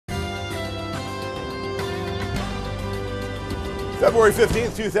February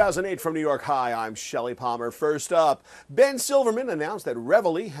 15th, 2008 from New York. Hi, I'm Shelley Palmer. First up, Ben Silverman announced that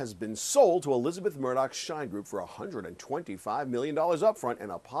Reveille has been sold to Elizabeth Murdoch's Shine Group for $125 million upfront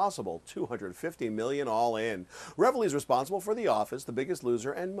and a possible $250 million all in. Reveille is responsible for The Office, The Biggest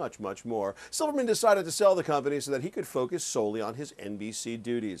Loser, and much, much more. Silverman decided to sell the company so that he could focus solely on his NBC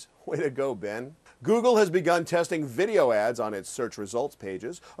duties. Way to go, Ben. Google has begun testing video ads on its search results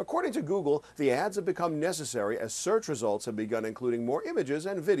pages. According to Google, the ads have become necessary as search results have begun including more images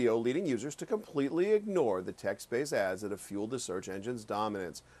and video, leading users to completely ignore the text-based ads that have fueled the search engine's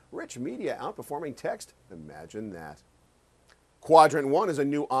dominance. Rich media outperforming text? Imagine that. QuadrantOne is a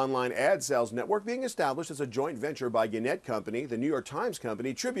new online ad sales network being established as a joint venture by Gannett Co, the New York Times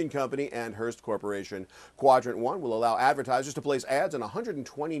Company, Tribune Co, and Hearst Corporation. QuadrantOne will allow advertisers to place ads in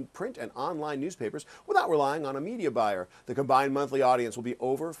 120 print and online newspapers without relying on a media buyer. The combined monthly audience will be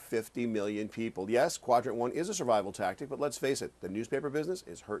over 50 million people. Yes, QuadrantOne is a survival tactic, but let's face it, the newspaper business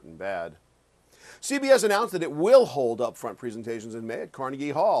is hurting bad. CBS announced that it will hold upfront presentations in May at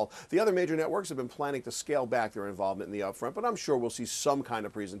Carnegie Hall. The other major networks have been planning to scale back their involvement in the upfront, but I'm sure we'll see some kind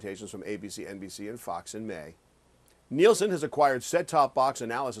of presentations from ABC, NBC, and Fox in May. Nielsen has acquired set-top box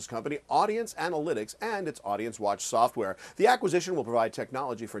analysis company Audience Analytics and its Audience Watch software. The acquisition will provide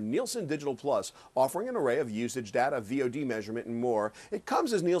technology for Nielsen Digital Plus, offering an array of usage data, VOD measurement, and more. It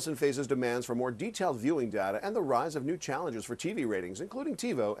comes as Nielsen faces demands for more detailed viewing data and the rise of new challenges for TV ratings, including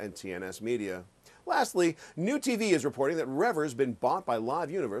TiVo and TNS Media. Lastly, New TV is reporting that Reveill been bought by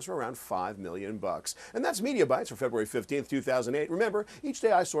Live Universe for around $5 million. And that's MediaBytes for February 15th, 2008. Remember, each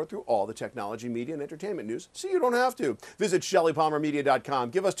day I sort through all the technology, media, and entertainment news, so you don't have to. Visit ShelleyPalmerMedia.com.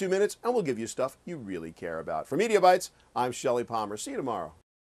 Give us 2 minutes, and we'll give you stuff you really care about. For MediaBytes, I'm Shelley Palmer. See you tomorrow.